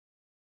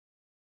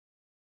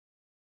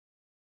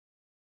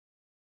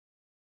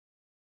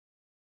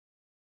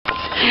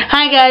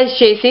Hi guys,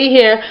 JC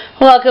here.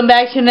 Welcome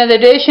back to another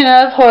edition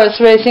of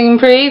Horse Racing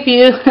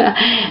Preview.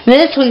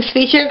 This week's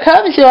feature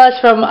comes to us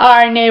from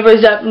our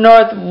neighbors up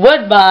north,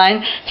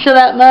 Woodbine, so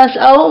that must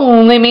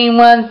only mean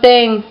one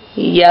thing.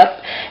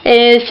 Yep,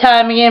 it is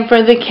time again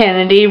for the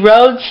Kennedy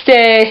Road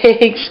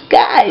Stakes.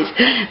 Guys,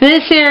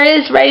 this here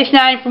is race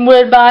 9 from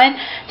Woodbine,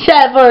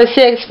 set for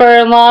 6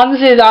 furlongs.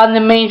 It's on the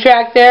main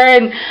track there,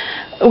 and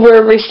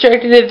we're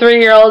restricted to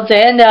 3-year-olds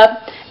and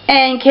up,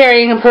 and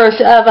carrying a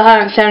purse of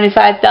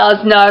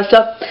 $175,000. So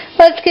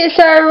let's get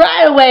started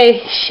right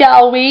away,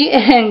 shall we?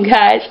 And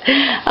guys,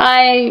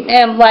 I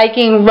am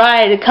liking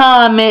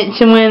Comet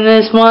to win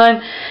this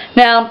one.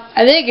 Now,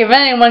 I think if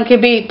anyone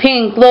could beat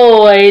Pink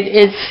Lloyd,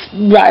 it's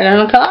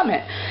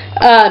Comet.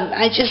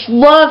 I just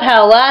love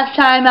how last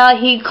time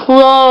out he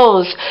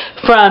closed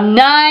from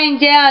 9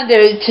 down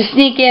to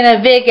sneak in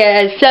a Vic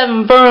at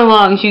 7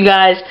 furlongs, you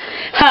guys.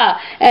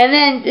 And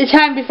then the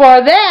time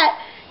before that,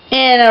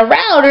 in a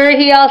router,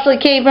 he also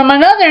came from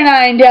another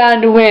 9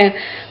 down to win.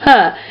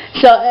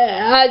 So,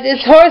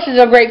 this horse is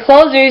a great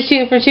closer. He's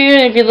 2 for 2,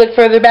 and if you look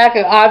further back,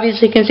 you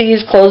obviously can see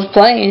he's closed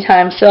plenty of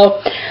times.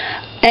 So,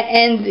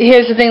 and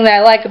here's the thing that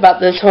I like about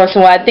this horse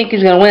and why I think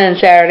he's going to win on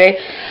Saturday.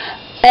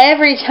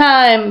 Every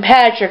time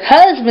Patrick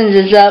Husbands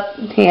is up,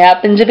 he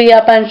happens to be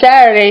up on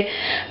Saturday,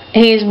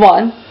 he's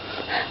won.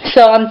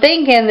 So I'm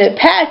thinking that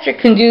Patrick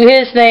can do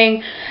his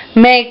thing,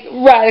 make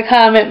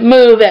Comet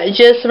move at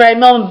just the right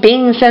moment,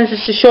 being since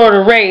it's a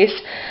shorter race.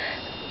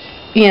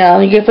 You know,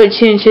 you can put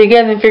 2 and 2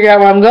 together and figure out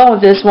where I'm going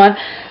with this one.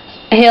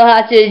 He'll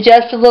have to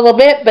adjust a little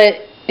bit,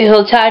 but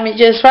he'll time it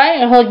just right,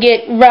 and he'll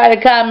get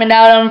Comet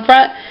out on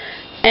front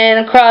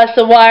and across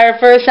the wire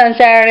first on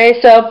Saturday.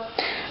 So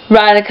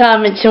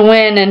Comet to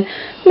win, and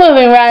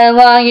moving right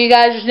along, you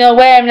guys, there's no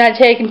way I'm not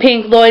taking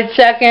Pink Lloyd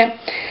second.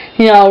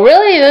 You know,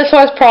 really, this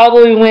horse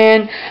probably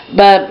win,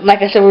 but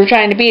like I said, we're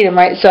trying to beat him,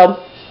 right?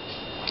 So,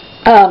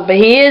 but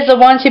he is the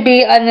one to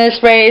beat on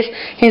this race.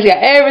 He's got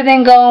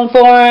everything going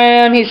for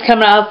him. He's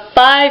coming off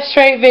 5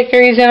 straight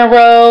victories in a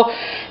row,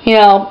 you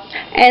know,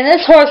 and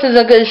this horse is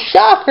a good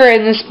stalker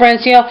in the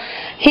sprints. You know,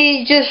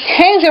 he just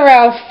hangs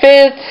around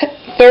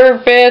 5th,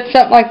 3rd, 5th,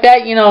 something like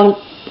that, you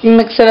know,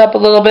 mix it up a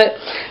little bit,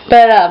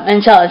 but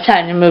until it's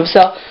time to move.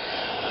 So,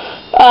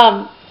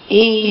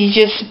 he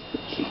just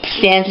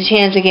stands a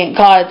chance of getting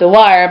caught at the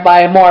wire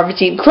by more of a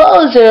deep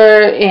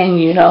closer,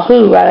 and you know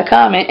who,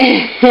 Comet.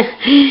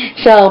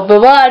 So, but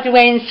we'll have to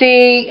wait and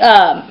see.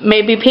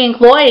 Maybe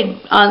Pink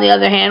Lloyd, on the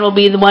other hand, will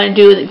be the one to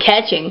do the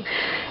catching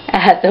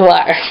at the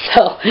wire.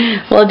 So,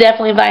 we'll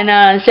definitely find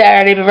out on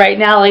Saturday, but right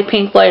now, like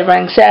Pink Lloyd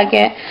running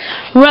second.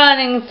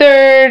 Running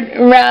third,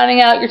 rounding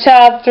out your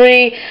top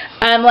 3,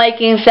 I'm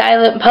liking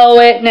Silent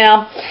Poet.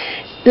 Now,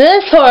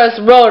 this horse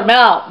rode him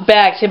out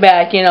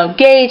back-to-back, you know,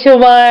 gate to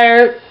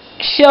wire,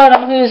 showed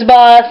him who's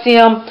boss, you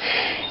know.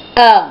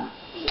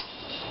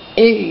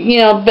 You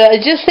know, but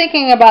just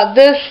thinking about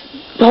this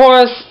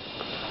horse,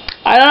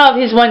 I don't know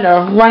if he's one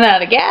to run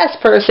out of gas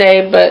per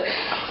se, but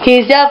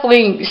he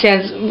definitely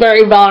stands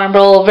very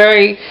vulnerable.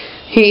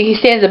 He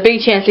stands a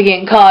big chance of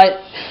getting caught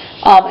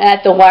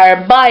at the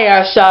wire by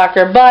our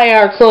stalker, by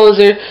our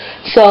closer.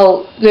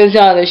 So there's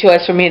no other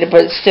choice for me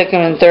to stick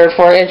him in third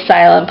for it. It's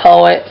Silent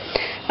Poet.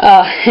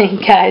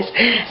 Guys,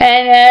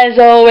 and as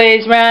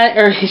always,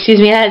 your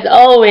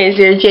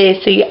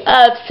JC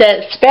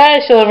Upset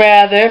Special,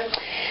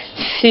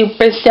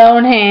 Super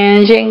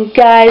Stonehenge. And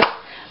guys,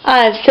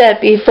 I've said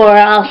before,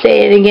 I'll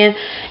say it again,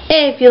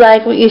 if you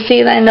like what you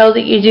see, and I know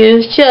that you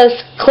do,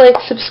 just click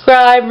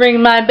subscribe,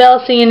 ring my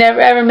bell so you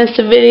never ever miss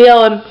a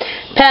video, and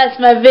pass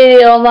my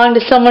video along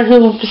to someone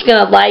who's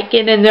going to like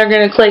it, and they're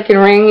going to click and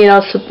ring, you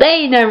know, so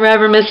they never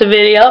ever miss a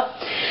video.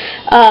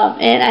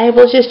 And I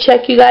will just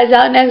check you guys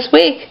out next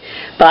week.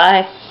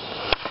 Bye.